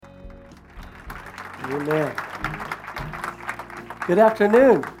Amen. Good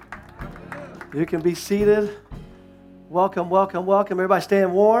afternoon. You can be seated. Welcome, welcome, welcome. Everybody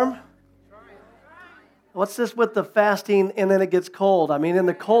staying warm? What's this with the fasting and then it gets cold? I mean, in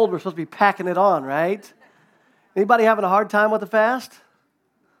the cold, we're supposed to be packing it on, right? Anybody having a hard time with the fast?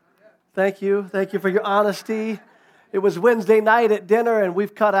 Thank you. Thank you for your honesty. It was Wednesday night at dinner, and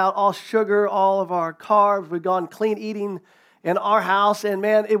we've cut out all sugar, all of our carbs. We've gone clean eating in our house, and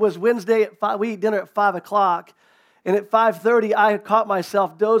man, it was Wednesday at 5. We eat dinner at 5 o'clock, and at 5:30, I caught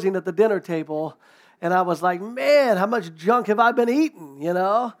myself dozing at the dinner table, and I was like, man, how much junk have I been eating, you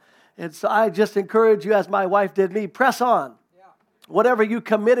know? And so I just encourage you, as my wife did me, press on. Yeah. Whatever you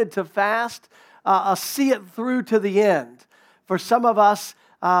committed to fast, see it through to the end. For some of us,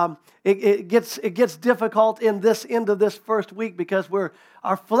 it gets difficult in this end of this first week because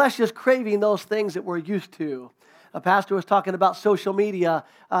our flesh is craving those things that we're used to. A pastor was talking about social media.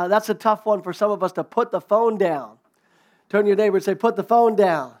 That's a tough one for some of us to put the phone down. Turn to your neighbor and say, put the phone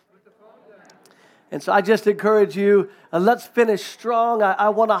down. And so I just encourage you, let's finish strong. I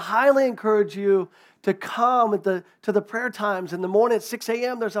want to highly encourage you to come to the prayer times. In the morning at 6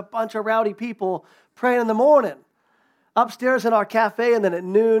 a.m., there's a bunch of rowdy people praying in the morning. Upstairs in our cafe, and then at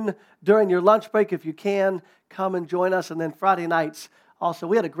noon during your lunch break, if you can, come and join us. And then Friday nights also.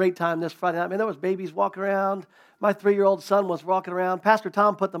 We had a great time this Friday night. I mean, there was babies walking around. My 3-year-old son was walking around. Pastor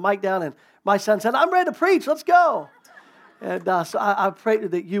Tom put the mic down, and my son said, I'm ready to preach. Let's go. And so I pray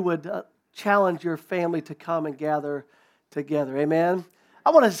that you would challenge your family to come and gather together. Amen. I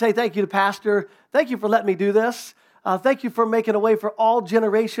want to say thank you to Pastor. Thank you for letting me do this. Thank you for making a way for all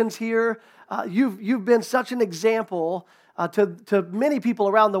generations here. You've been such an example to many people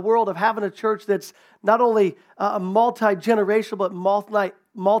around the world of having a church that's not only multi-generational, but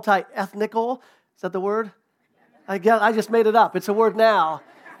multi-ethnical. Is that the word? I just made it up. It's a word now.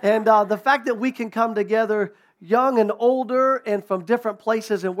 And the fact that we can come together young and older and from different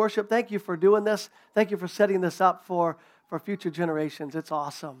places and worship, thank you for doing this. Thank you for setting this up for future generations. It's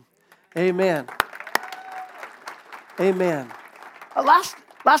awesome. Amen. Amen.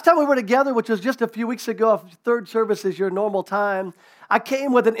 Last time we were together, which was just a few weeks ago, third service is your normal time, I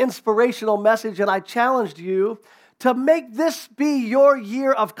came with an inspirational message and I challenged you to make this be your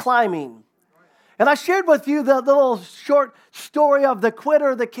year of climbing. And I shared with you the little short story of the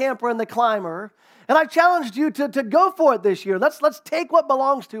quitter, the camper, and the climber. And I challenged you to go for it this year. Let's take what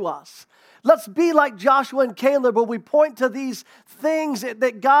belongs to us. Let's be like Joshua and Caleb, where we point to these things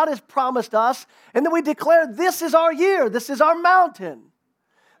that God has promised us, and then we declare, this is our year, this is our mountain,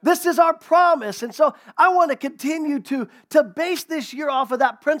 this is our promise. And so I want to continue to base this year off of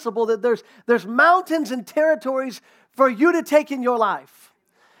that principle that there's mountains and territories for you to take in your life.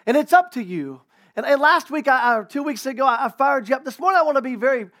 And it's up to you. And last week, 2 weeks ago, I fired you up. This morning, I want to be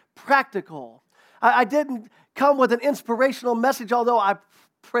very practical. I didn't come with an inspirational message, although I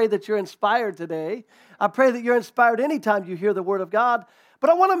pray that you're inspired today. I pray that you're inspired anytime you hear the Word of God. But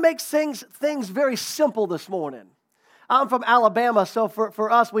I want to make things very simple this morning. I'm from Alabama, so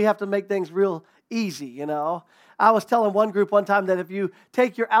for us, we have to make things real easy, you know. I was telling one group one time that if you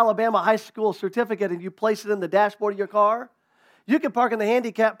take your Alabama high school certificate and you place it in the dashboard of your car, you can park in the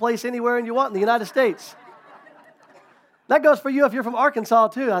handicap place anywhere you want in the United States. That goes for you if you're from Arkansas,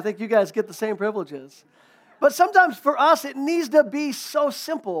 too. I think you guys get the same privileges. But sometimes for us, it needs to be so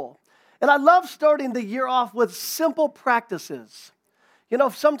simple. And I love starting the year off with simple practices. You know,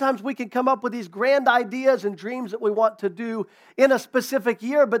 sometimes we can come up with these grand ideas and dreams that we want to do in a specific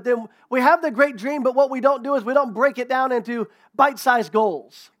year, but then we have the great dream, but what we don't do is we don't break it down into bite-sized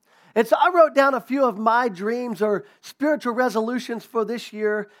goals. And so I wrote down a few of my dreams or spiritual resolutions for this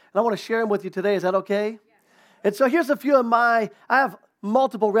year, and I want to share them with you today. Is that okay? Yeah. And so here's a few of I have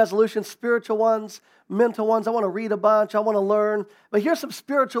multiple resolutions, spiritual ones, mental ones. I want to read a bunch. I want to learn. But here's some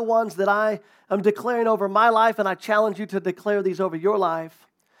spiritual ones that I am declaring over my life, and I challenge you to declare these over your life.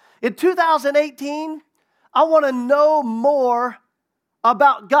 In 2018, I want to know more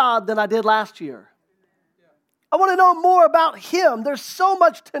about God than I did last year. I want to know more about Him. There's so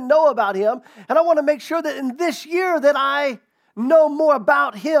much to know about Him, and I want to make sure that in this year that I know more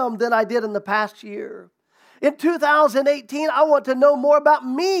about Him than I did in the past year. In 2018, I want to know more about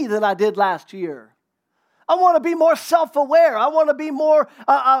me than I did last year. I want to be more self-aware. I want to be more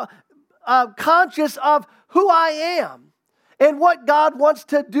conscious of who I am and what God wants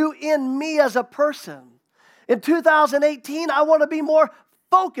to do in me as a person. In 2018, I want to be more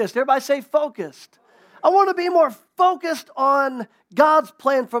focused. Everybody say focused. I want to be more focused on God's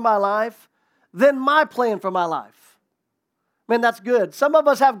plan for my life than my plan for my life. Man, that's good. Some of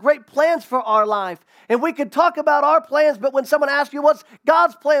us have great plans for our life, and we could talk about our plans, but when someone asks you what's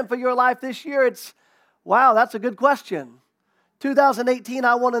God's plan for your life this year, it's, Wow, that's a good question. 2018,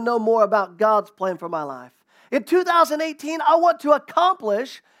 I want to know more about God's plan for my life. In 2018, I want to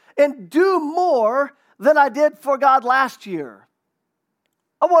accomplish and do more than I did for God last year.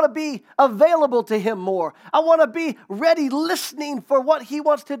 I want to be available to Him more. I want to be ready, listening for what He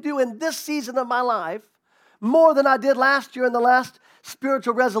wants to do in this season of my life more than I did last year. And the last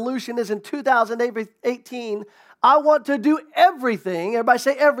spiritual resolution is in 2018. I want to do everything, everybody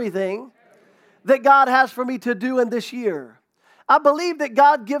say everything, that God has for me to do in this year. I believe that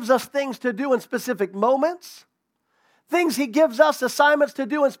God gives us things to do in specific moments, things He gives us assignments to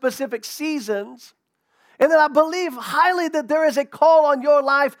do in specific seasons. And then I believe highly that there is a call on your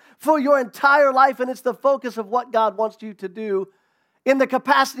life for your entire life, and it's the focus of what God wants you to do in the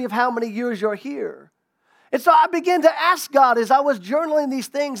capacity of how many years you're here. And so I began to ask God as I was journaling these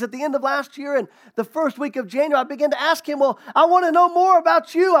things at the end of last year and the first week of January, I began to ask Him, well, I want to know more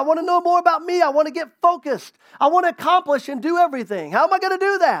about you. I want to know more about me. I want to get focused. I want to accomplish and do everything. How am I going to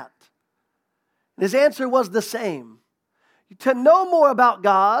do that? And His answer was the same. To know more about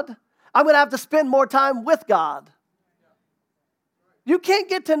God, I'm going to have to spend more time with God. You can't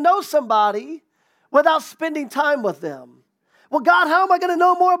get to know somebody without spending time with them. Well, God, how am I going to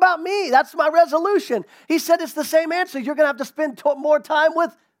know more about me? That's my resolution. He said it's the same answer. You're going to have to spend more time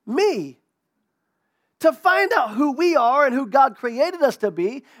with me. To find out who we are and who God created us to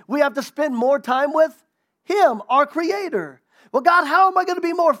be, we have to spend more time with Him, our Creator. Well, God, how am I going to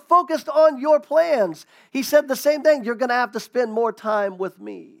be more focused on your plans? He said the same thing. You're going to have to spend more time with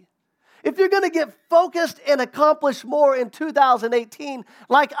me. If you're going to get focused and accomplish more in 2018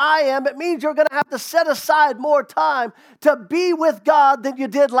 like I am, it means you're going to have to set aside more time to be with God than you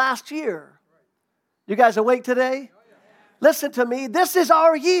did last year. You guys awake today? Listen to me. This is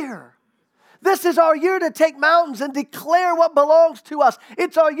our year. This is our year to take mountains and declare what belongs to us.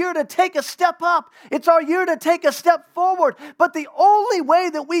 It's our year to take a step up. It's our year to take a step forward. But the only way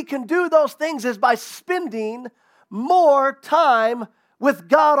that we can do those things is by spending more time with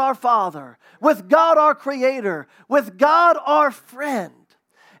God our Father, with God our Creator, with God our friend.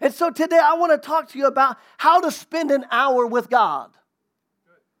 And so today I want to talk to you about how to spend an hour with God.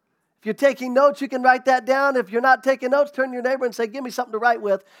 If you're taking notes, you can write that down. If you're not taking notes, turn to your neighbor and say, give me something to write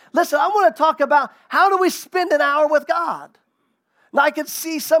with. Listen, I want to talk about how do we spend an hour with God. Now I can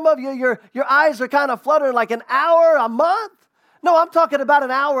see some of you, your eyes are kind of fluttering, like an hour a month. No, I'm talking about an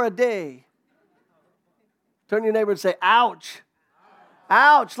hour a day. Turn to your neighbor and say, ouch.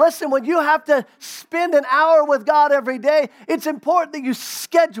 Ouch. Listen, when you have to spend an hour with God every day, it's important that you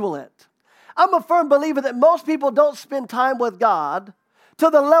schedule it. I'm a firm believer that most people don't spend time with God to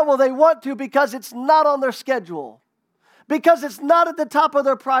the level they want to because it's not on their schedule, because it's not at the top of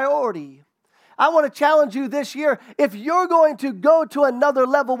their priority. I want to challenge you this year, if you're going to go to another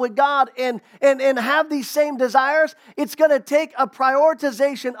level with God and have these same desires, it's going to take a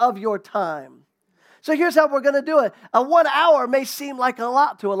prioritization of your time. So here's how we're going to do it. 1 hour may seem like a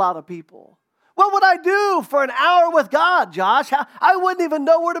lot to a lot of people. What would I do for an hour with God, Josh? I wouldn't even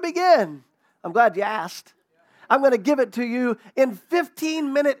know where to begin. I'm glad you asked. I'm going to give it to you in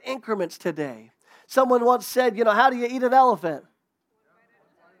 15-minute increments today. Someone once said, how do you eat an elephant?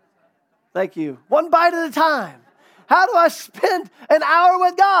 Thank you. One bite at a time. How do I spend an hour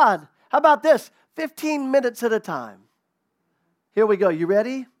with God? How about this? 15 minutes at a time. Here we go. You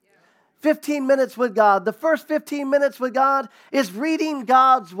ready? 15 minutes with God. The first 15 minutes with God is reading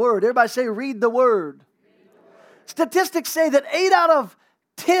God's Word. Everybody say, read the Word. Statistics say that 8 out of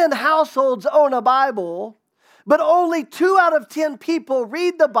 10 households own a Bible, but only 2 out of 10 people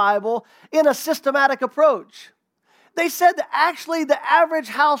read the Bible in a systematic approach. They said that actually the average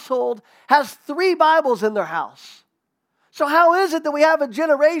household has 3 Bibles in their house. So how is it that we have a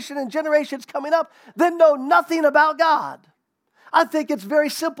generation and generations coming up that know nothing about God? I think it's very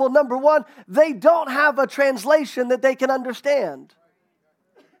simple. Number one, they don't have a translation that they can understand.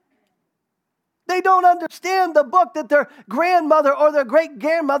 They don't understand the book that their grandmother or their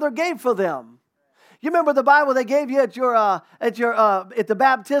great-grandmother gave for them. You remember the Bible they gave you at the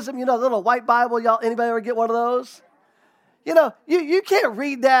baptism, the little white Bible? Anybody ever get one of those? You can't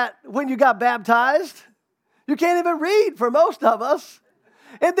read that when you got baptized. You can't even read for most of us.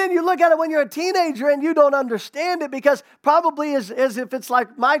 And then you look at it when you're a teenager and you don't understand it because probably as if it's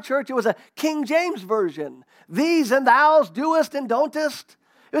like my church, it was a King James version. These and thous, doest and dontest.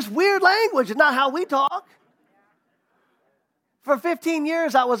 It's weird language. It's not how we talk. For 15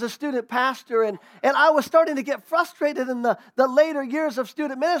 years, I was a student pastor, and I was starting to get frustrated in the later years of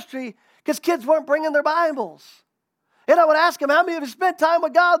student ministry because kids weren't bringing their Bibles. And I would ask them, how many of you spent time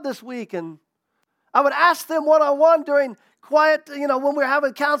with God this week? And I would ask them one-on-one during quiet, when we were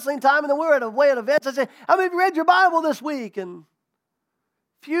having counseling time, and then we were away at events. I say, how many of you read your Bible this week? And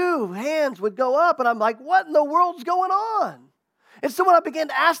few hands would go up, and I'm like, what in the world's going on? And so when I began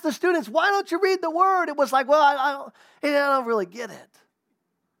to ask the students, why don't you read the Word? It was like, well, I don't really get it.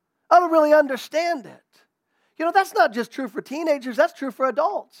 I don't really understand it. That's not just true for teenagers. That's true for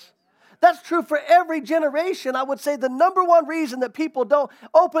adults. That's true for every generation. I would say the number one reason that people don't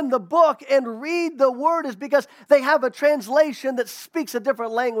open the book and read the Word is because they have a translation that speaks a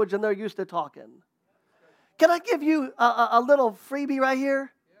different language than they're used to talking. Can I give you a little freebie right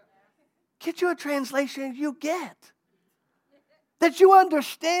here? Get you a translation you get. That you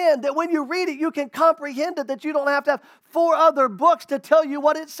understand, that when you read it, you can comprehend it, that you don't have to have 4 other books to tell you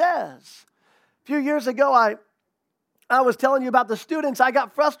what it says. A few years ago, I was telling you about the students. I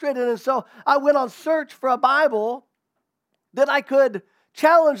got frustrated, and so I went on search for a Bible that I could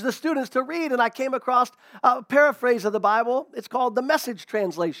challenge the students to read, and I came across a paraphrase of the Bible. It's called the Message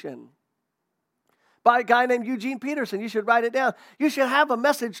Translation by a guy named Eugene Peterson. You should write it down. You should have a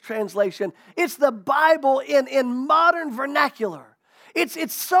Message translation. It's the Bible in modern vernacular.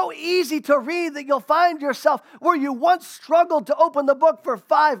 It's so easy to read that you'll find yourself where you once struggled to open the book for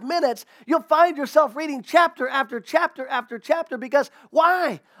 5 minutes, you'll find yourself reading chapter after chapter after chapter because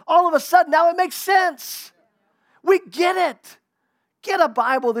why? All of a sudden now it makes sense. We get it. Get a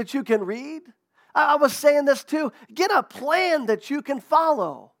Bible that you can read. I was saying this too. Get a plan that you can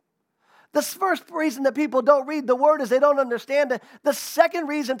follow. The first reason that people don't read the Word is they don't understand it. The second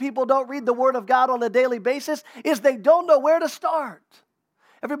reason people don't read the Word of God on a daily basis is they don't know where to start.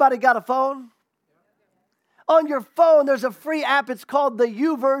 Everybody got a phone? On your phone, there's a free app. It's called the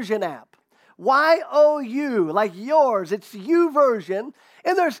YouVersion app. Y-O-U, like yours. It's YouVersion.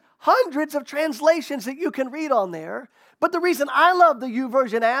 And there's hundreds of translations that you can read on there. But the reason I love the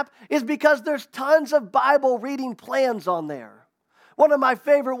YouVersion app is because there's tons of Bible reading plans on there. One of my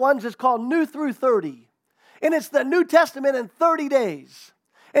favorite ones is called New Through 30. And it's the New Testament in 30 days.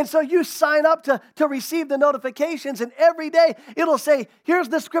 And so you sign up to receive the notifications, and every day it'll say, here's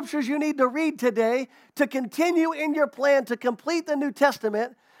the scriptures you need to read today to continue in your plan to complete the New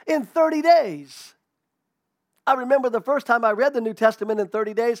Testament in 30 days. I remember the first time I read the New Testament in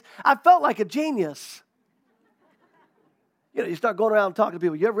 30 days, I felt like a genius. You start going around talking to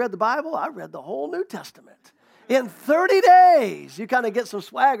people, you ever read the Bible? I read the whole New Testament. In 30 days, you kind of get some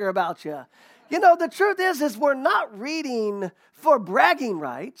swagger about you. The truth is we're not reading for bragging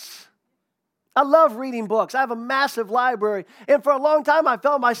rights. I love reading books. I have a massive library. And for a long time, I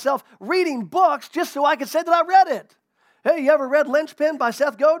found myself reading books just so I could say that I read it. Hey, you ever read Lynchpin by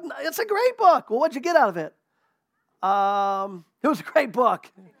Seth Godin? It's a great book. Well, what'd you get out of it? It was a great book.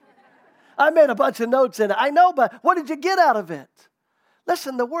 I made a bunch of notes in it. I know, but what did you get out of it?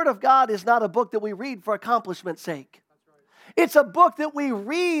 Listen, the Word of God is not a book that we read for accomplishment's sake. It's a book that we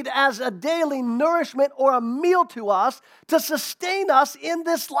read as a daily nourishment or a meal to us to sustain us in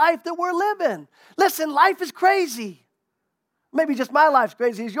this life that we're living. Listen, life is crazy. Maybe just my life's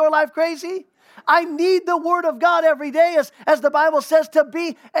crazy. Is your life crazy? I need the Word of God every day, as the Bible says, to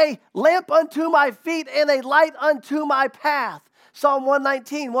be a lamp unto my feet and a light unto my path. Psalm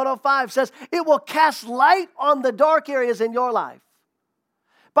 119, 105 says, it will cast light on the dark areas in your life.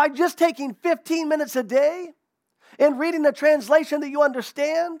 By just taking 15 minutes a day and reading the translation that you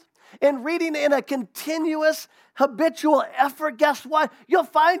understand and reading in a continuous, habitual effort, guess what? You'll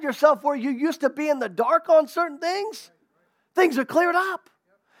find yourself where you used to be in the dark on certain things. Things are cleared up.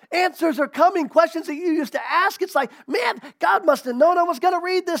 Answers are coming. Questions that you used to ask. It's like, man, God must have known I was going to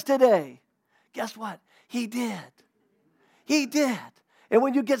read this today. Guess what? He did. He did. And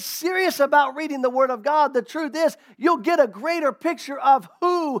when you get serious about reading the Word of God, the truth is you'll get a greater picture of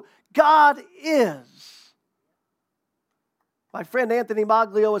who God is. My friend Anthony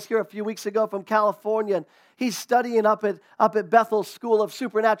Maglio was here a few weeks ago from California, and he's studying up at Bethel School of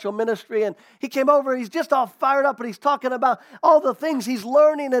Supernatural Ministry. And he came over, he's just all fired up, and he's talking about all the things he's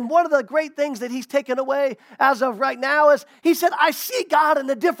learning. And one of the great things that he's taken away as of right now is, he said, I see God in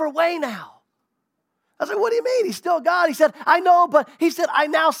a different way now. I said, what do you mean? He's still God. He said, I know, but he said, I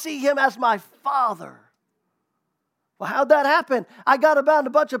now see him as my Father. Well, how'd that happen? I got about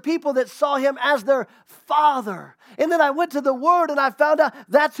a bunch of people that saw him as their Father. And then I went to the Word and I found out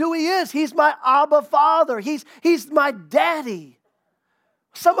that's who he is. He's my Abba Father. He's my daddy.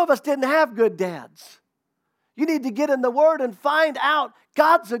 Some of us didn't have good dads. You need to get in the Word and find out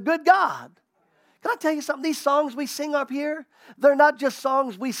God's a good God. Can I tell you something? These songs we sing up here, they're not just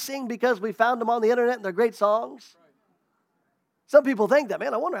songs we sing because we found them on the internet and they're great songs. Some people think that,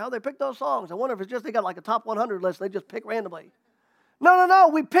 man, I wonder how they pick those songs. I wonder if it's just they got like a top 100 list they just pick randomly. No.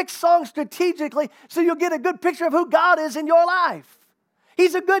 We pick songs strategically so you'll get a good picture of who God is in your life.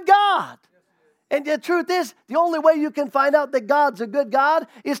 He's a good God. And the truth is, the only way you can find out that God's a good God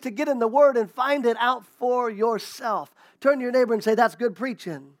is to get in the Word and find it out for yourself. Turn to your neighbor and say, that's good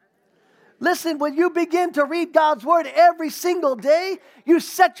preaching. Listen, when you begin to read God's Word every single day, you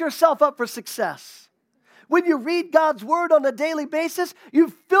set yourself up for success. When you read God's Word on a daily basis, you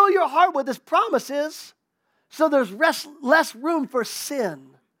fill your heart with His promises, so there's less room for sin.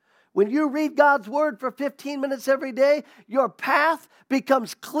 When you read God's Word for 15 minutes every day, your path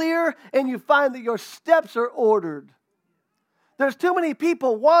becomes clear and you find that your steps are ordered. There's too many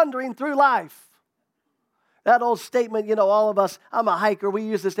people wandering through life. That old statement, all of us, I'm a hiker, we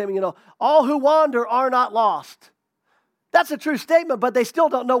use this statement, all who wander are not lost. That's a true statement, but they still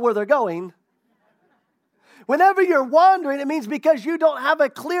don't know where they're going. Whenever you're wandering, it means because you don't have a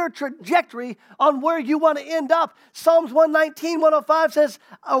clear trajectory on where you want to end up. Psalms 119, 105 says,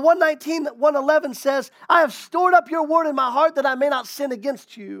 119, 111 says, I have stored up your word in my heart that I may not sin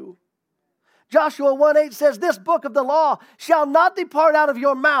against you. Joshua 1:8 says, this book of the law shall not depart out of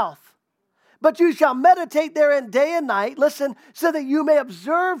your mouth, but you shall meditate therein day and night, listen, so that you may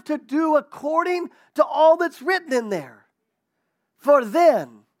observe to do according to all that's written in there. For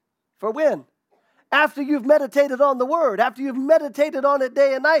when? After you've meditated on the word, after you've meditated on it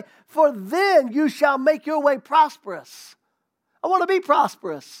day and night, for then you shall make your way prosperous. I want to be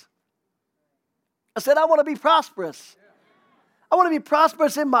prosperous. I said, I want to be prosperous. I want to be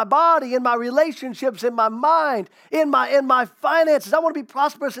prosperous in my body, in my relationships, in my mind, in my finances. I want to be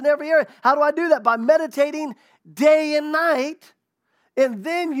prosperous in every area. How do I do that? By meditating day and night, and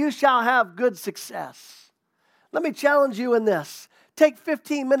then you shall have good success. Let me challenge you in this. Take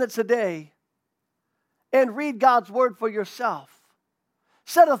 15 minutes a day and read God's word for yourself.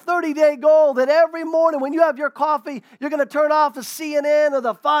 Set a 30-day goal that every morning when you have your coffee, you're going to turn off the CNN or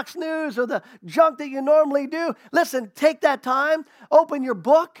the Fox News or the junk that you normally do. Listen, take that time, open your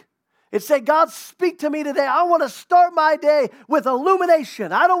book, and say, God, speak to me today. I want to start my day with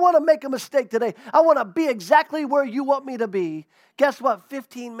illumination. I don't want to make a mistake today. I want to be exactly where you want me to be. Guess what?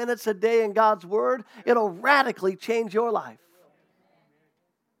 15 minutes a day in God's word, it'll radically change your life.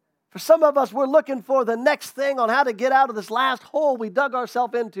 For some of us, we're looking for the next thing on how to get out of this last hole we dug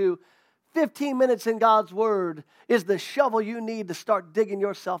ourselves into. 15 minutes in God's word is the shovel you need to start digging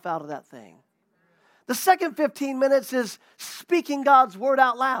yourself out of that thing. The second 15 minutes is speaking God's word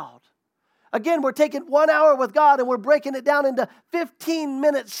out loud. Again, we're taking 1 hour with God and we're breaking it down into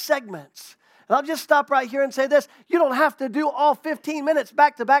 15-minute segments. And I'll just stop right here and say this. You don't have to do all 15 minutes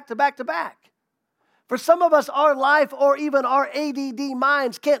back to back to back to back. For some of us, our life or even our ADD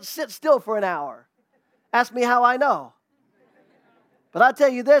minds can't sit still for an hour. Ask me how I know. But I tell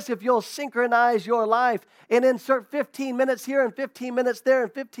you this, if you'll synchronize your life and insert 15 minutes here and 15 minutes there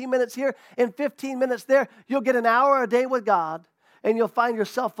and 15 minutes here and 15 minutes there, you'll get an hour a day with God and you'll find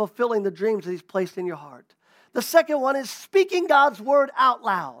yourself fulfilling the dreams that He's placed in your heart. The second one is speaking God's word out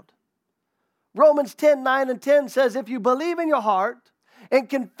loud. Romans 10:9 and 10 says, if you believe in your heart and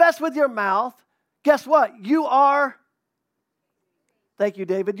confess with your mouth, guess what? You are, thank you,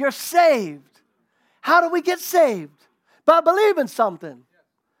 David, you're saved. How do we get saved? By believing something.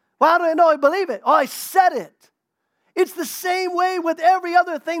 Well, how do I know I believe it? Oh, I said it. It's the same way with every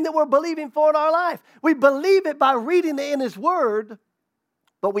other thing that we're believing for in our life. We believe it by reading it in His Word,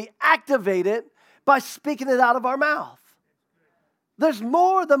 but we activate it by speaking it out of our mouth. There's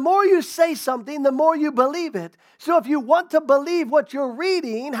more. The more you say something, the more you believe it. So if you want to believe what you're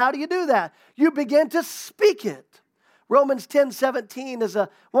reading, how do you do that? You begin to speak it. Romans 10:17 is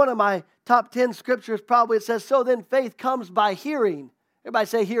one of my top 10 scriptures probably. It says, so then faith comes by hearing. Everybody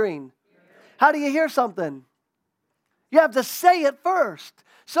say hearing. How do you hear something? You have to say it first.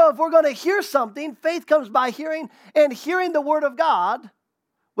 So if we're going to hear something, faith comes by hearing, and hearing the Word of God.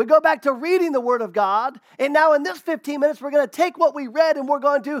 We go back to reading the Word of God, and now in this 15 minutes, we're going to take what we read and we're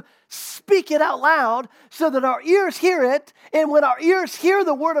going to speak it out loud so that our ears hear it, and when our ears hear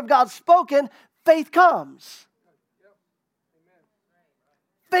the Word of God spoken, faith comes.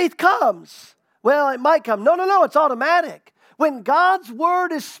 Faith comes. Well, it might come. No, it's automatic. When God's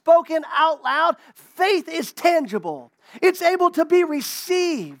Word is spoken out loud, faith is tangible. It's able to be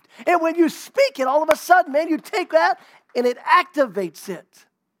received. And when you speak it, all of a sudden, man, you take that and it activates it.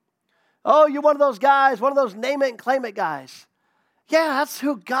 Oh, you're one of those guys, one of those name it and claim it guys. Yeah, that's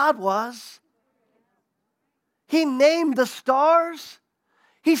who God was. He named the stars.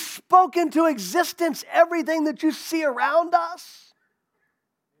 He spoke into existence everything that you see around us.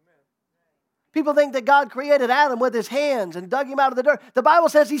 People think that God created Adam with His hands and dug him out of the dirt. The Bible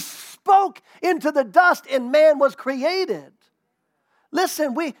says He spoke into the dust and man was created.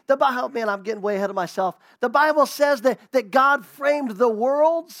 Listen, the Bible, man, I'm getting way ahead of myself. The Bible says that God framed the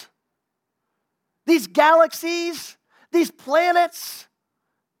worlds, these galaxies, these planets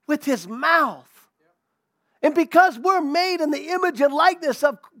with his mouth. And because we're made in the image and likeness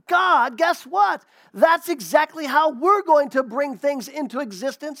of God, guess what? That's exactly how we're going to bring things into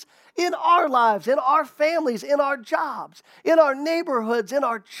existence in our lives, in our families, in our jobs, in our neighborhoods, in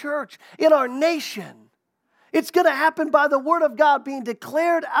our church, in our nation. It's going to happen by the word of God being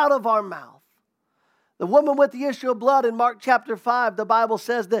declared out of our mouth. The woman with the issue of blood in Mark chapter 5, the Bible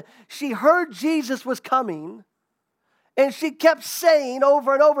says that she heard Jesus was coming, and she kept saying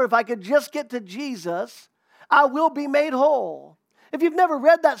over and over, if I could just get to Jesus, I will be made whole. If you've never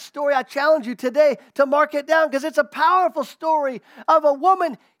read that story, I challenge you today to mark it down because it's a powerful story of a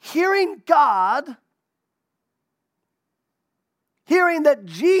woman hearing God, hearing that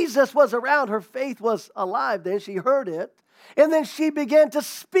Jesus was around. Her faith was alive then. She heard it. And then she began to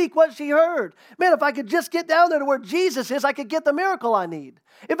speak what she heard. Man, if I could just get down there to where Jesus is, I could get the miracle I need.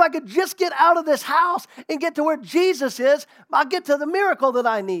 If I could just get out of this house and get to where Jesus is, I'll get to the miracle that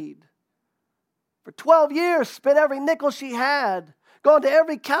I need. For 12 years, spent every nickel she had, gone to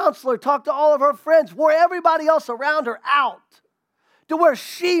every counselor, talked to all of her friends, wore everybody else around her out to where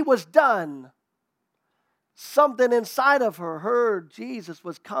she was done. Something inside of her heard Jesus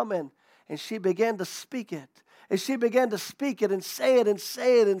was coming, and she began to speak it. And she began to speak it and say it and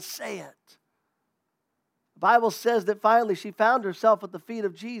say it and say it. The Bible says that finally she found herself at the feet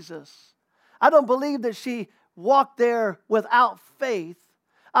of Jesus. I don't believe that she walked there without faith.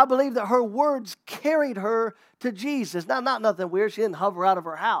 I believe that her words carried her to Jesus. Now, not nothing weird. She didn't hover out of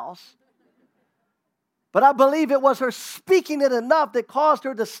her house. But I believe it was her speaking it enough that caused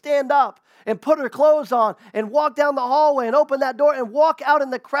her to stand up and put her clothes on and walk down the hallway and open that door and walk out in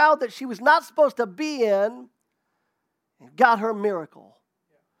the crowd that she was not supposed to be in and got her miracle.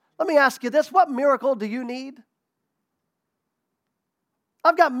 Let me ask you this. What miracle do you need?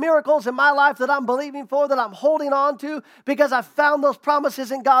 I've got miracles in my life that I'm believing for, that I'm holding on to because I found those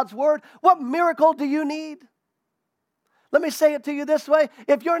promises in God's word. What miracle do you need? Let me say it to you this way.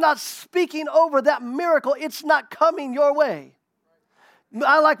 If you're not speaking over that miracle, it's not coming your way.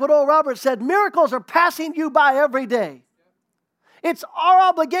 I like what Oral Roberts said, miracles are passing you by every day. It's our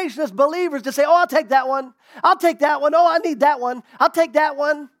obligation as believers to say, oh, I'll take that one. I'll take that one. Oh, I need that one. I'll take that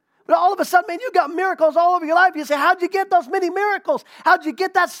one. But all of a sudden, man, you got miracles all over your life. You say, how'd you get those many miracles? How'd you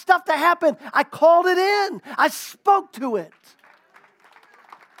get that stuff to happen? I called it in. I spoke to it.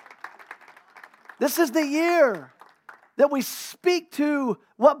 This is the year that we speak to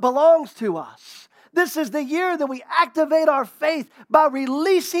what belongs to us. This is the year that we activate our faith by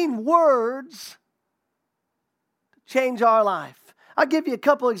releasing words to change our life. I'll give you a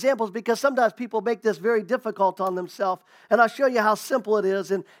couple examples because sometimes people make this very difficult on themselves. And I'll show you how simple it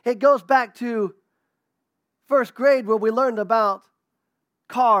is. And it goes back to first grade where we learned about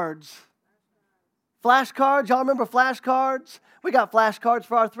cards. Flashcards. Y'all remember flashcards? We got flashcards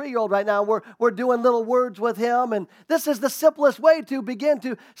for our 3-year-old right now. We're doing little words with him. And this is the simplest way to begin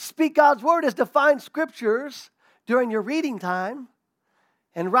to speak God's word is to find scriptures during your reading time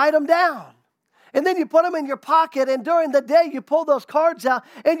and write them down. And then you put them in your pocket, and during the day you pull those cards out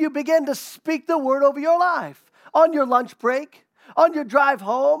and you begin to speak the word over your life. On your lunch break, on your drive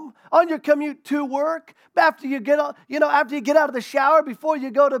home, on your commute to work, after you get out of the shower, before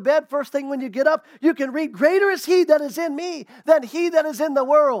you go to bed, first thing when you get up, you can read, greater is he that is in me than he that is in the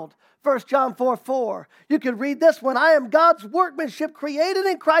world. 1 John 4:4. You can read this one, I am God's workmanship created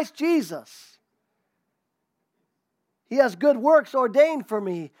in Christ Jesus. He has good works ordained for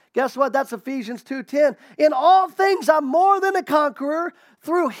me. Guess what? That's Ephesians 2:10. In all things, I'm more than a conqueror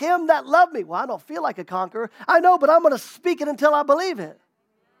through him that loved me. Well, I don't feel like a conqueror. I know, but I'm going to speak it until I believe it.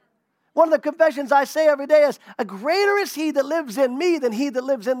 One of the confessions I say every day is, a greater is he that lives in me than he that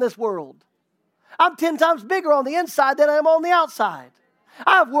lives in this world. I'm 10 times bigger on the inside than I am on the outside.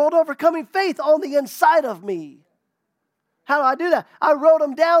 I have world overcoming faith on the inside of me. How do I do that? I wrote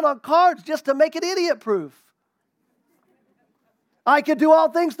them down on cards just to make it idiot proof. I can do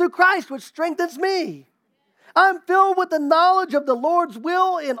all things through Christ, which strengthens me. I'm filled with the knowledge of the Lord's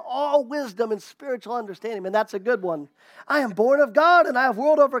will in all wisdom and spiritual understanding. And that's a good one. I am born of God and I have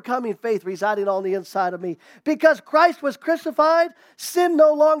world overcoming faith residing on the inside of me. Because Christ was crucified, sin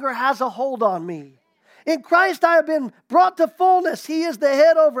no longer has a hold on me. In Christ I have been brought to fullness. He is the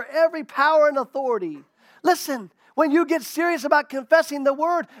head over every power and authority. Listen, when you get serious about confessing the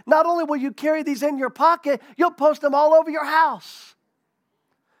word, not only will you carry these in your pocket, you'll post them all over your house.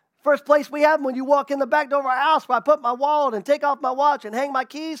 First place we have them when you walk in the back door of our house where I put my wallet and take off my watch and hang my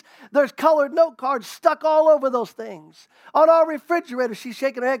keys. There's colored note cards stuck all over those things. On our refrigerator, she's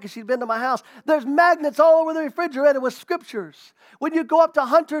shaking her head because she's been to my house. There's magnets all over the refrigerator with scriptures. When you go up to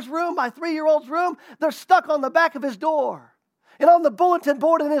Hunter's room, my 3-year-old's room, they're stuck on the back of his door. And on the bulletin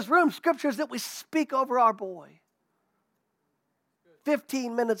board in his room, scriptures that we speak over our boy.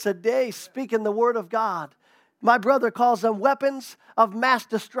 15 minutes a day speaking the word of God. My brother calls them weapons of mass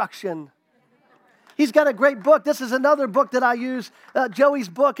destruction. He's got a great book. This is another book that I use, Joey's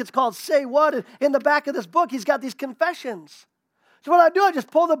book. It's called Say What. And in the back of this book, he's got these confessions. So what I do, I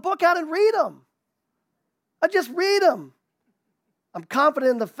just pull the book out and read them. I just read them. I'm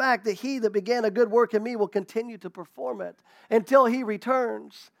confident in the fact that he that began a good work in me will continue to perform it until he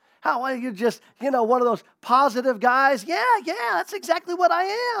returns. How are you just, one of those positive guys? Yeah, that's exactly what I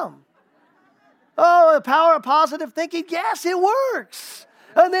am. Oh, the power of positive thinking? Yes, it works.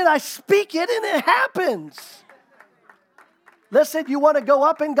 And then I speak it and it happens. Listen, you want to go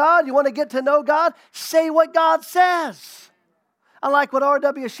up in God? You want to get to know God? Say what God says. I like what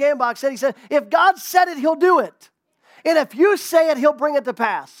R.W. Shambach said. He said, if God said it, he'll do it. And if you say it, he'll bring it to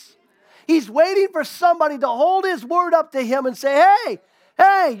pass. He's waiting for somebody to hold his word up to him and say,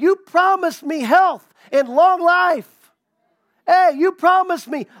 hey, you promised me health and long life. Hey, you promised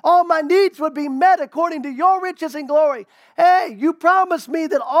me all my needs would be met according to your riches and glory. Hey, you promised me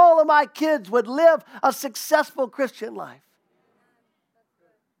that all of my kids would live a successful Christian life.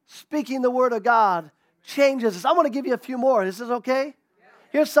 Speaking the word of God changes us. I want to give you a few more. Is this okay?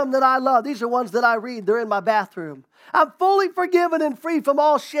 Here's some that I love. These are ones that I read. They're in my bathroom. I'm fully forgiven and free from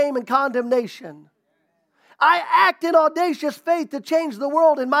all shame and condemnation. I act in audacious faith to change the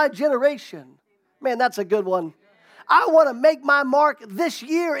world in my generation. Man, that's a good one. I want to make my mark this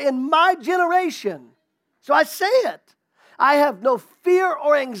year in my generation. So I say it. I have no fear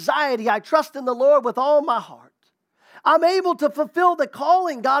or anxiety. I trust in the Lord with all my heart. I'm able to fulfill the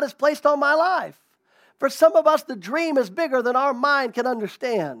calling God has placed on my life. For some of us, the dream is bigger than our mind can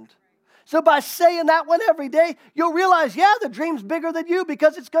understand. So by saying that one every day, you'll realize, the dream's bigger than you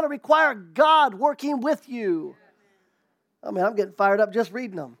because it's going to require God working with you. I'm getting fired up just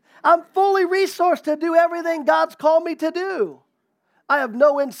reading them. I'm fully resourced to do everything God's called me to do. I have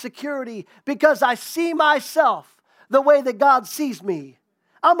no insecurity because I see myself the way that God sees me.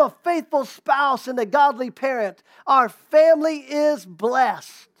 I'm a faithful spouse and a godly parent. Our family is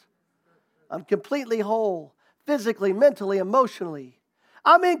blessed. I'm completely whole, physically, mentally, emotionally.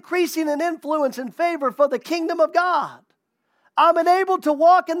 I'm increasing in influence and favor for the kingdom of God. I'm enabled to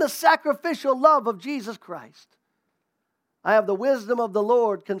walk in the sacrificial love of Jesus Christ. I have the wisdom of the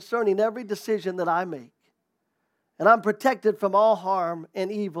Lord concerning every decision that I make. And I'm protected from all harm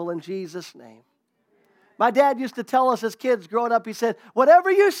and evil in Jesus' name. My dad used to tell us as kids growing up, he said, whatever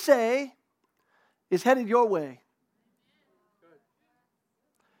you say is headed your way.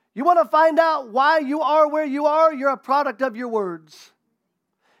 You want to find out why you are where you are? You're a product of your words.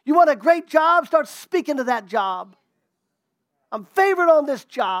 You want a great job? Start speaking to that job. I'm favored on this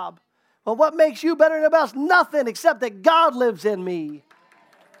job. Well, what makes you better than anybody else? Nothing except that God lives in me.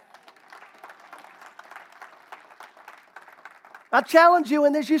 I challenge you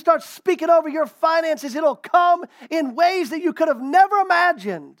in this. You start speaking over your finances. It'll come in ways that you could have never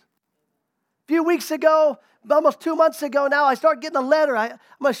imagined. A few weeks ago, almost 2 months ago now, I started getting a letter. I'm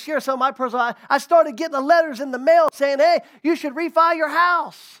going to share some of my personal life. I started getting the letters in the mail saying, hey, you should refi your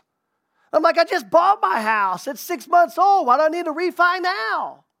house. I'm like, I just bought my house. It's 6 months old. Why do I need to refi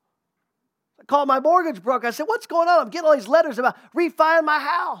now? I called my mortgage broker. I said, what's going on? I'm getting all these letters about refining my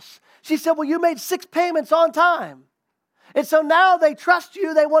house. She said, well, you made 6 payments on time. And so now they trust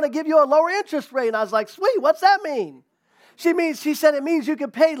you. They want to give you a lower interest rate. And I was like, sweet, what's that mean? She said it means you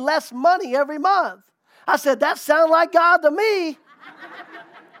can pay less money every month. I said, that sounds like God to me.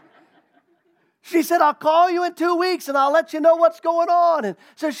 She said, I'll call you in 2 weeks and I'll let you know what's going on. And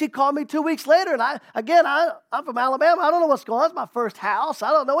so she called me 2 weeks later. And I'm from Alabama. I don't know what's going on. It's my first house.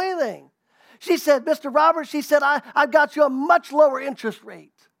 I don't know anything. She said, Mr. Roberts, she said, I've got you a much lower interest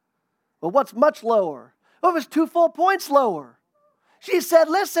rate. Well, what's much lower? Well, it was 2 full points lower. She said,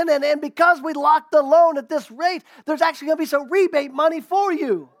 listen, and because we locked the loan at this rate, there's actually going to be some rebate money for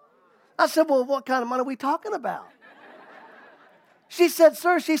you. I said, well, what kind of money are we talking about? She said,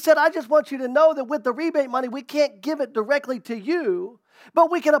 sir, I just want you to know that with the rebate money, we can't give it directly to you,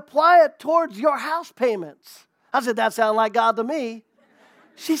 but we can apply it towards your house payments. I said, that sounds like God to me.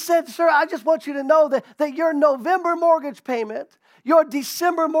 She said, sir, I just want you to know that your November mortgage payment, your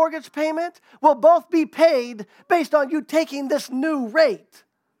December mortgage payment will both be paid based on you taking this new rate.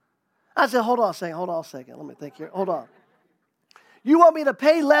 I said, hold on a second. Let me think here. Hold on. You want me to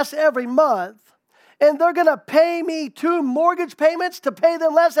pay less every month, and they're going to pay me 2 mortgage payments to pay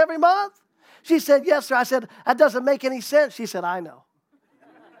them less every month? She said, yes, sir. I said, that doesn't make any sense. She said, I know.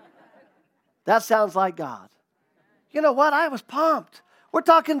 That sounds like God. You know what? I was pumped. We're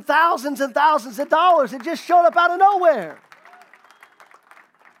talking thousands and thousands of dollars. It just showed up out of nowhere.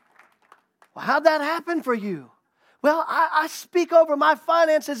 Well, how'd that happen for you? Well, I speak over my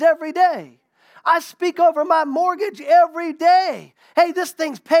finances every day. I speak over my mortgage every day. Hey, this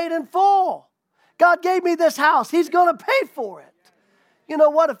thing's paid in full. God gave me this house. He's going to pay for it. You know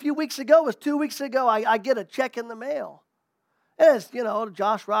what? A few weeks ago, it was 2 weeks ago, I get a check in the mail. And it's,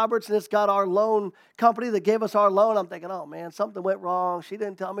 Josh Roberts, and it's got our loan company that gave us our loan. I'm thinking, oh, man, something went wrong. She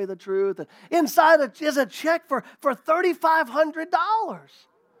didn't tell me the truth. And inside is a check for $3,500.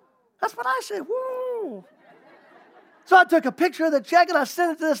 That's what I said. Woo! So I took a picture of the check and I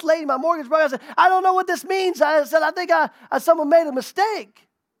sent it to this lady, my mortgage broker. I said, I don't know what this means. I said, I think someone made a mistake.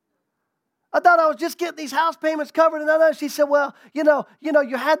 I thought I was just getting these house payments covered. And she said, well,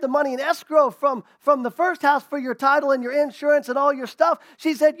 you had the money in escrow from the first house for your title and your insurance and all your stuff.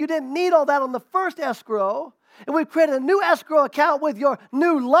 She said you didn't need all that on the first escrow. And we've created a new escrow account with your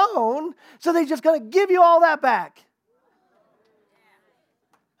new loan. So they're just going to give you all that back.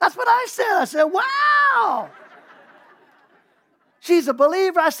 That's what I said. I said, wow. She's a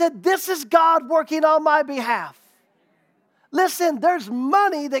believer. I said, this is God working on my behalf. Listen, there's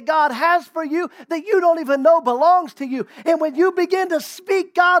money that God has for you that you don't even know belongs to you. And when you begin to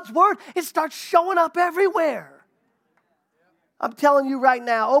speak God's word, it starts showing up everywhere. I'm telling you right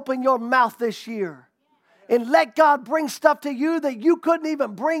now, open your mouth this year and let God bring stuff to you that you couldn't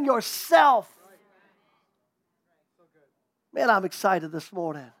even bring yourself. Man, I'm excited this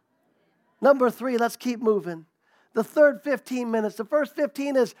morning. Number 3, let's keep moving. The third 15 minutes. The first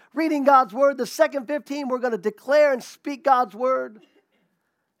 15 is reading God's word. The second 15, we're going to declare and speak God's word.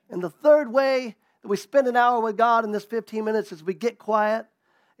 And the third way that we spend an hour with God in this 15 minutes is we get quiet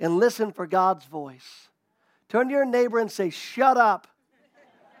and listen for God's voice. Turn to your neighbor and say, shut up.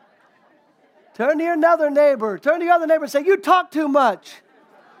 Turn to your other neighbor. Turn to your other neighbor and say, you talk too much.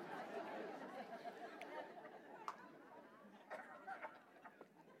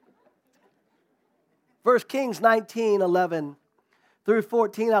 1 Kings 19:11 through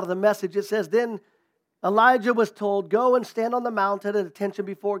 14 out of the Message, it says, then Elijah was told, go and stand on the mountain at attention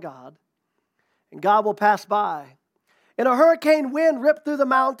before God, and God will pass by. And a hurricane wind ripped through the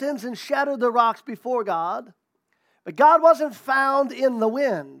mountains and shattered the rocks before God, but God wasn't found in the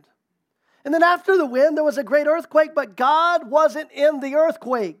wind. And then after the wind, there was a great earthquake, but God wasn't in the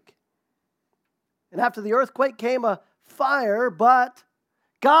earthquake. And after the earthquake came a fire, but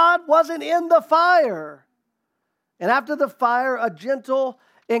God wasn't in the fire. And after the fire, a gentle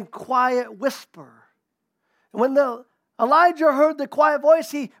and quiet whisper. And when Elijah heard the quiet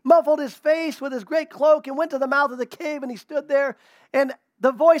voice, he muffled his face with his great cloak and went to the mouth of the cave, and he stood there. And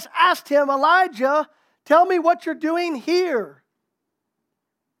the voice asked him, Elijah, tell me what you're doing here.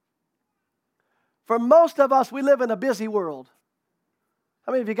 For most of us, we live in a busy world.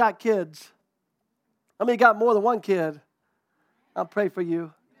 How many of you got kids? How many got more than one kid? I'll pray for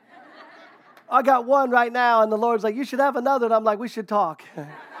you. I got one right now, and the Lord's like, you should have another. And I'm like, we should talk.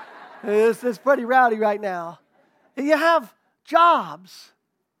 It's pretty rowdy right now. And you have jobs.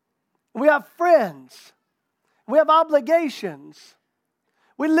 We have friends. We have obligations.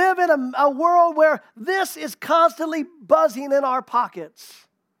 We live in a world where this is constantly buzzing in our pockets.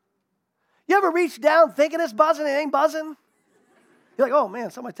 You ever reach down thinking it's buzzing and it ain't buzzing? You're like, oh man,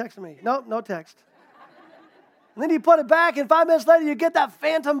 somebody texted me. Nope, no text. And then you put it back, and 5 minutes later, you get that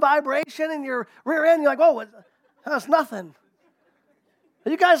phantom vibration in your rear end. You're like, whoa, that's nothing.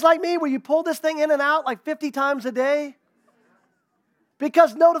 Are you guys like me where you pull this thing in and out like 50 times a day?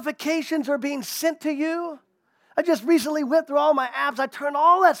 Because notifications are being sent to you. I just recently went through all my apps. I turned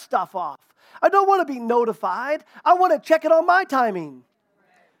all that stuff off. I don't want to be notified. I want to check it on my timing.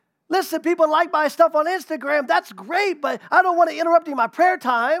 Listen, people like my stuff on Instagram. That's great, but I don't want to interrupt you in my prayer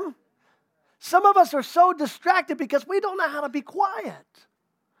time. Some of us are so distracted because we don't know how to be quiet.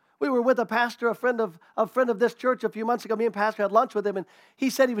 We were with a pastor, a friend of this church a few months ago. Me and Pastor had lunch with him, and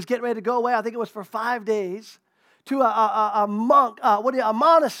he said he was getting ready to go away. I think it was for 5 days to a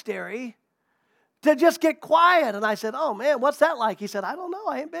monastery to just get quiet. And I said, oh man, what's that like? He said, I don't know.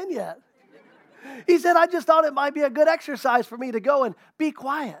 I ain't been yet. He said, I just thought it might be a good exercise for me to go and be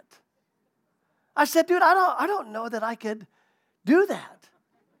quiet. I said, dude, I don't know that I could do that.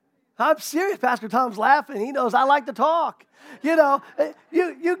 I'm serious. Pastor Tom's laughing. He knows I like to talk. You know,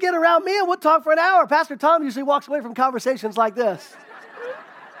 you get around me and we'll talk for an hour. Pastor Tom usually walks away from conversations like this.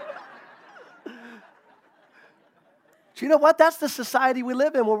 But you know what? That's the society we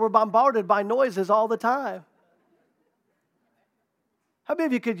live in where we're bombarded by noises all the time. How many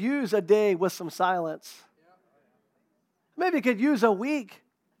of you could use a day with some silence? Maybe you could use a week.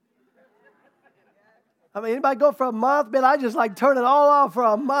 I mean, anybody go for a month? Man, I just like turn it all off for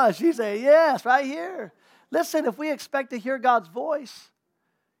a month. She say, yes, right here. Listen, if we expect to hear God's voice,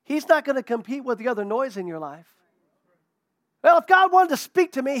 He's not going to compete with the other noise in your life. Well, if God wanted to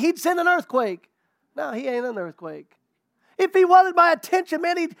speak to me, He'd send an earthquake. No, He ain't an earthquake. If He wanted my attention,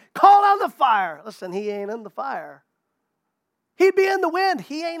 man, He'd call on the fire. Listen, He ain't in the fire. He'd be in the wind.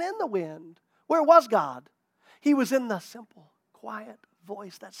 He ain't in the wind. Where was God? He was in the simple, quiet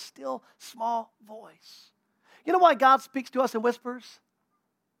voice, that still, small voice. You know why God speaks to us in whispers?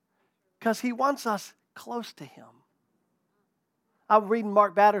 Because He wants us close to Him. I'm reading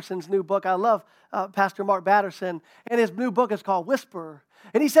Mark Batterson's new book. I love Pastor Mark Batterson, and his new book is called Whisper.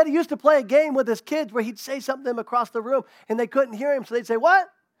 And he said he used to play a game with his kids where he'd say something to them across the room, and they couldn't hear him, so they'd say, what?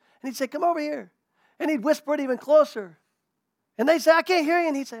 And he'd say, come over here. And he'd whisper it even closer. And they'd say, I can't hear you.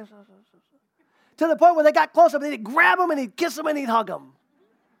 And he'd say, to the point where they got close up, and he'd grab them, and he'd kiss them, and he'd hug them.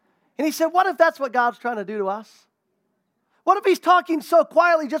 And he said, what if that's what God's trying to do to us? What if He's talking so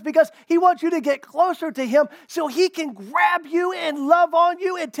quietly just because He wants you to get closer to Him so He can grab you and love on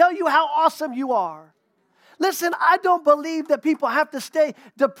you and tell you how awesome you are? Listen, I don't believe that people have to stay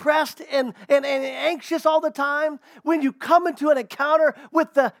depressed and anxious all the time when you come into an encounter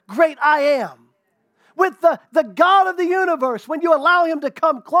with the great I am. With the God of the universe. When you allow Him to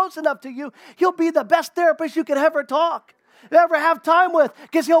come close enough to you, He'll be the best therapist you could ever ever have time with,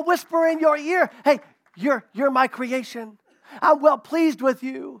 because He'll whisper in your ear, hey, you're my creation. I'm well pleased with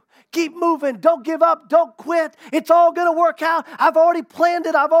you. Keep moving. Don't give up. Don't quit. It's all going to work out. I've already planned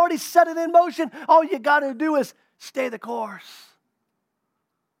it. I've already set it in motion. All you got to do is stay the course.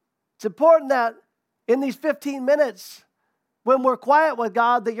 It's important that in these 15 minutes, when we're quiet with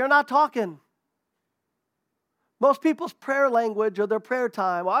God, that you're not talking. Most people's prayer language or their prayer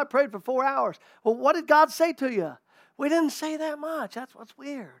time, well, I prayed for 4 hours. Well, what did God say to you? We didn't say that much. That's what's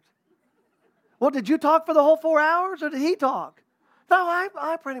weird. Well, did you talk for the whole 4 hours or did He talk? No,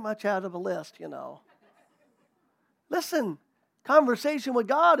 I pretty much out of a list, you know. Listen, conversation with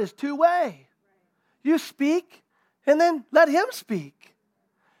God is two-way. You speak and then let Him speak.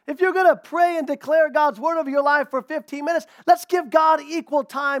 If you're going to pray and declare God's word over your life for 15 minutes, let's give God equal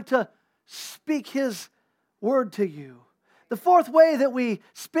time to speak His word to you. The fourth way that we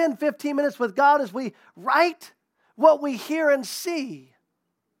spend 15 minutes with God is we write what we hear and see.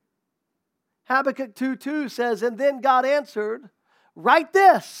 Habakkuk 2:2 says, and then God answered, write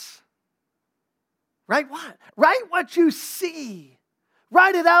this. Write what? Write what you see.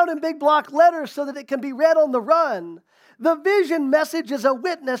 Write it out in big block letters so that it can be read on the run. The vision message is a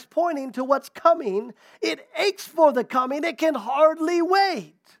witness pointing to what's coming. It aches for the coming. It can hardly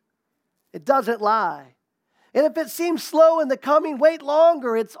wait. It doesn't lie. And if it seems slow in the coming, wait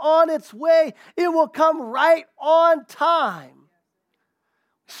longer. It's on its way. It will come right on time.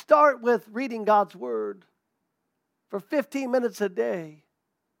 Start with reading God's word for 15 minutes a day.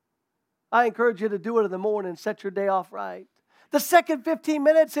 I encourage you to do it in the morning. Set your day off right. The second 15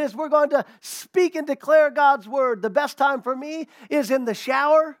 minutes is we're going to speak and declare God's word. The best time for me is in the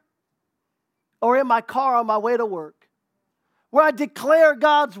shower or in my car on my way to work, where I declare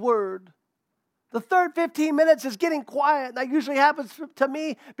God's word. The third 15 minutes is getting quiet. That usually happens to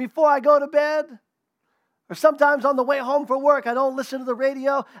me before I go to bed. Or sometimes on the way home from work, I don't listen to the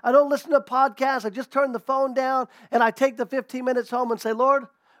radio. I don't listen to podcasts. I just turn the phone down and I take the 15 minutes home and say, Lord,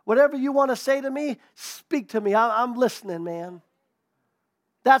 whatever you want to say to me, speak to me. I'm listening, man.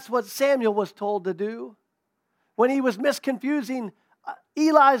 That's what Samuel was told to do. When he was misconfusing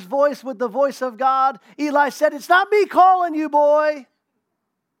Eli's voice with the voice of God, Eli said, it's not me calling you, boy.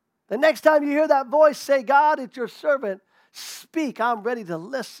 The next time you hear that voice, say, God, it's your servant. Speak. I'm ready to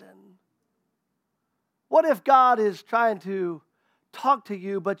listen. What if God is trying to talk to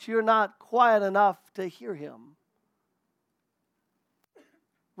you, but you're not quiet enough to hear Him?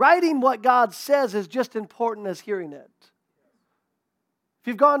 Writing what God says is just important as hearing it. If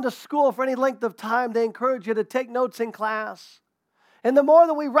you've gone to school for any length of time, they encourage you to take notes in class. And the more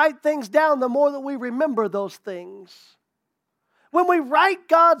that we write things down, the more that we remember those things. When we write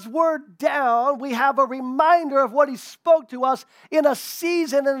God's word down, we have a reminder of what He spoke to us in a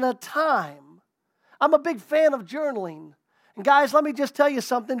season and a time. I'm a big fan of journaling. And guys, let me just tell you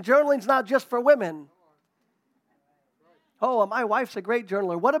something. Journaling's not just for women. Oh, my wife's a great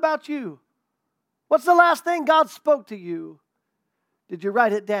journaler. What about you? What's the last thing God spoke to you? Did you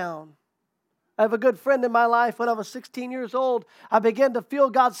write it down? I have a good friend in my life. When I was 16 years old, I began to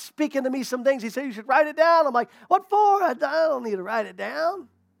feel God speaking to me some things. He said, you should write it down. I'm like, what for? I don't need to write it down.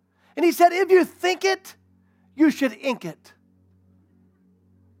 And he said, if you think it, you should ink it.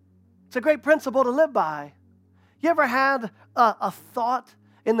 It's a great principle to live by. You ever had a thought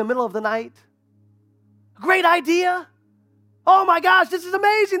in the middle of the night? A great idea? Oh my gosh, this is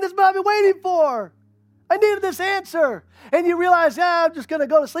amazing. This is what I've been waiting for. I needed this answer. And you realize, I'm just going to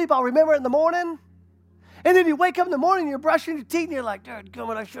go to sleep. I'll remember it in the morning. And then you wake up in the morning, you're brushing your teeth, and you're like,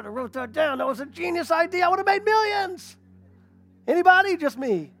 dadgummit, I should have wrote that down. That was a genius idea. I would have made millions. Anybody? Just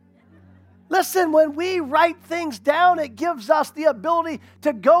me. Listen, when we write things down, it gives us the ability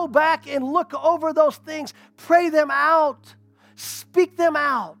to go back and look over those things, pray them out, speak them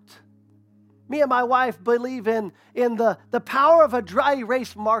out. Me and my wife believe in the power of a dry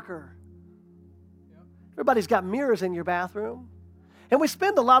erase marker. Everybody's got mirrors in your bathroom. And we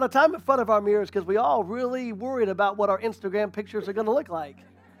spend a lot of time in front of our mirrors because we all really worried about what our Instagram pictures are going to look like.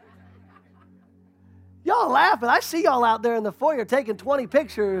 Y'all laughing. I see y'all out there in the foyer taking 20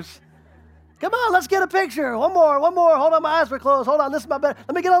 pictures. Come on, let's get a picture. One more. Hold on, my eyes were closed. Hold on, this is my bed.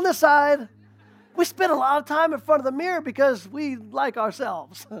 Let me get on this side. We spend a lot of time in front of the mirror because we like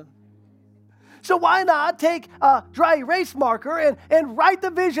ourselves. So why not take a dry erase marker and write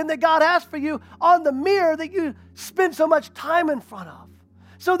the vision that God has for you on the mirror that you spend so much time in front of?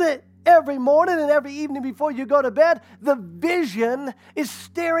 So that every morning and every evening before you go to bed, the vision is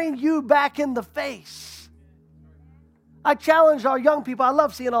staring you back in the face. I challenge our young people. I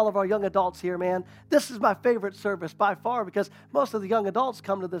love seeing all of our young adults here, man. This is my favorite service by far because most of the young adults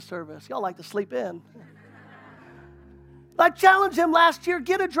come to this service. Y'all like to sleep in. I challenged him last year,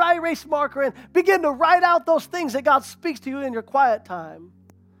 get a dry erase marker and begin to write out those things that God speaks to you in your quiet time.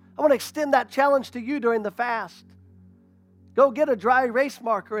 I want to extend that challenge to you during the fast. Go get a dry erase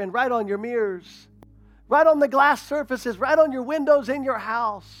marker and write on your mirrors. Write on the glass surfaces. Write on your windows in your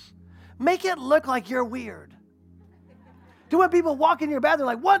house. Make it look like you're weird. Do when people walk in your bathroom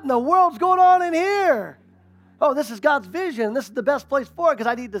like, what in the world's going on in here? Oh, this is God's vision. This is the best place for it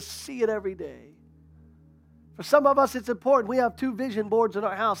because I need to see it every day. For some of us, it's important. We have 2 vision boards in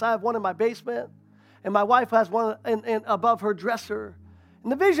our house. I have one in my basement, and my wife has one in above her dresser.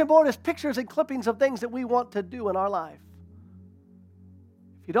 And the vision board is pictures and clippings of things that we want to do in our life.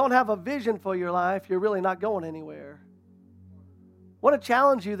 If you don't have a vision for your life, you're really not going anywhere. I want to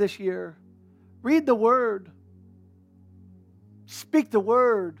challenge you this year. Read the Word. Speak the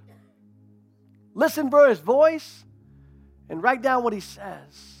Word. Listen for His voice and write down what He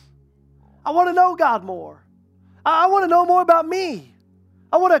says. I want to know God more. I want to know more about me.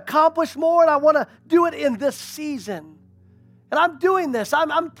 I want to accomplish more, and I want to do it in this season. And I'm doing this.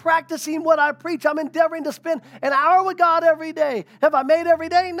 I'm practicing what I preach. I'm endeavoring to spend an hour with God every day. Have I made every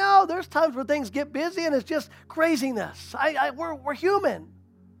day? No. There's times where things get busy, and it's just craziness. We're human.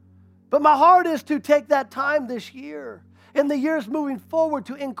 But my heart is to take that time this year, in the years moving forward,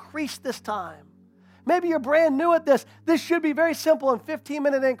 to increase this time. Maybe you're brand new at this. This should be very simple in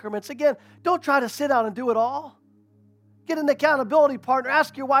 15-minute increments. Again, don't try to sit down and do it all. Get an accountability partner.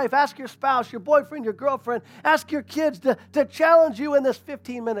 Ask your wife, ask your spouse, your boyfriend, your girlfriend. Ask your kids to challenge you in this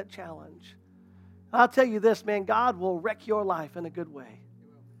 15-minute challenge. I'll tell you this, man, God will wreck your life in a good way.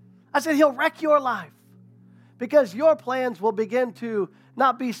 I said He'll wreck your life because your plans will begin to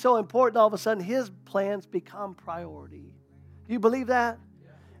not be so important. All of a sudden, His plans become priority. Do you believe that?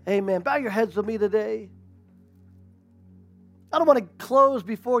 Amen. Bow your heads with me today. I don't want to close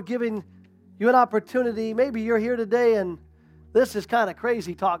before giving you an opportunity. Maybe you're here today and this is kind of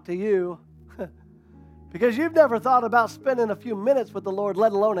crazy talk to you because you've never thought about spending a few minutes with the Lord,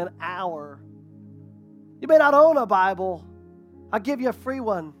 let alone an hour. You may not own a Bible. I'll give you a free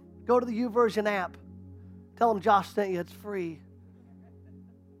one. Go to the YouVersion app. Tell them Josh sent you. It's free.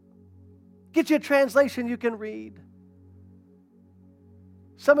 Get you a translation you can read.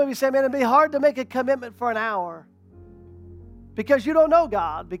 Some of you say, man, it'd be hard to make a commitment for an hour because you don't know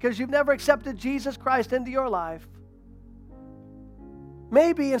God, because you've never accepted Jesus Christ into your life.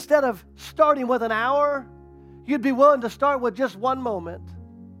 Maybe instead of starting with an hour, you'd be willing to start with just one moment.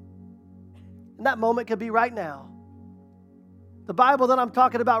 And that moment could be right now. The Bible that I'm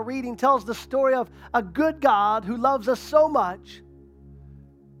talking about reading tells the story of a good God who loves us so much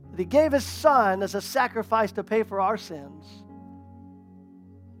that He gave His Son as a sacrifice to pay for our sins.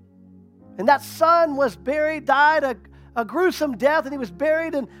 And that Son was buried, died a gruesome death, and He was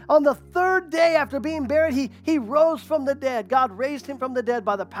buried. And on the 3rd day after being buried, he rose from the dead. God raised Him from the dead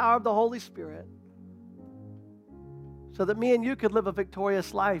by the power of the Holy Spirit so that me and you could live a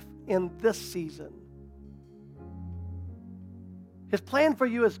victorious life in this season. His plan for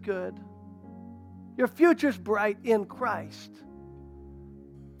you is good. Your future's bright in Christ.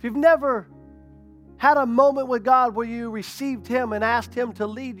 If you've never had a moment with God where you received Him and asked Him to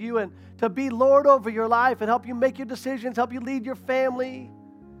lead you and to be Lord over your life and help you make your decisions, help you lead your family,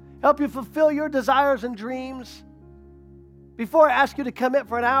 help you fulfill your desires and dreams, before I ask you to commit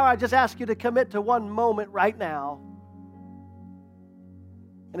for an hour, I just ask you to commit to one moment right now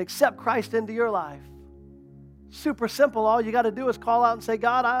and accept Christ into your life. Super simple. All you got to do is call out and say,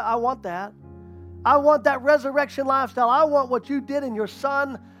 God, I want that. I want that resurrection lifestyle. I want what you did in your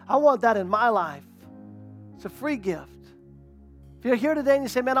Son. I want that in my life. It's a free gift. If you're here today and you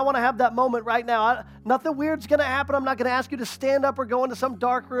say, man, I want to have that moment right now. Nothing weird's going to happen. I'm not going to ask you to stand up or go into some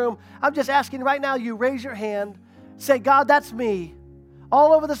dark room. I'm just asking right now you raise your hand. Say, God, that's me.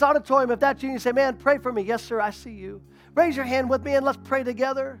 All over this auditorium, if that's you, you say, man, pray for me. Yes, sir, I see you. Raise your hand with me and let's pray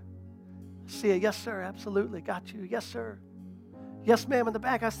together. I see you. Yes, sir, absolutely. Got you. Yes, sir. Yes, ma'am, in the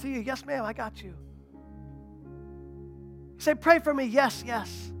back. I see you. Yes, ma'am, I got you. Say, pray for me. Yes,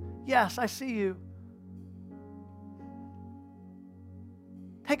 yes. Yes, I see you.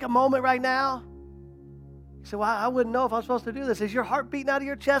 Take a moment right now. You say, well, I wouldn't know if I'm supposed to do this. Is your heart beating out of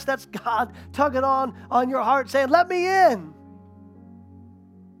your chest? That's God tugging on your heart saying, let me in.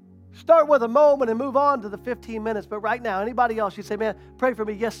 Start with a moment and move on to the 15 minutes. But right now, anybody else, you'd say, man, pray for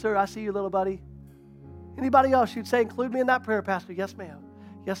me. Yes, sir, I see you, little buddy. Anybody else, you'd say, include me in that prayer, Pastor. Yes, ma'am.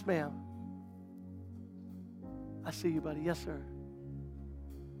 Yes, ma'am. I see you, buddy. Yes, sir.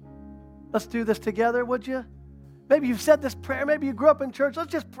 Let's do this together, would you? Maybe you've said this prayer. Maybe you grew up in church.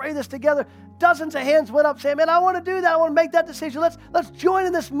 Let's just pray this together. Dozens of hands went up saying, man, I want to do that. I want to make that decision. Let's join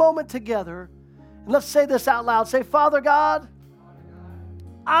in this moment together. And let's say this out loud. Say, Father God,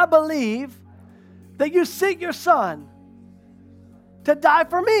 I believe that you sent your Son to die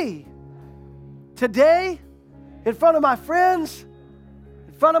for me. Today, in front of my friends,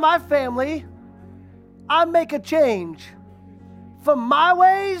 in front of my family, I make a change from my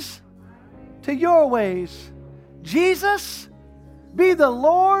ways to your ways. Jesus, be the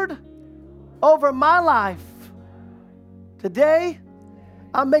Lord over my life. Today,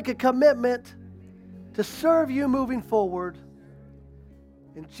 I make a commitment to serve you moving forward.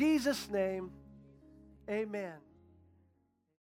 In Jesus' name, amen.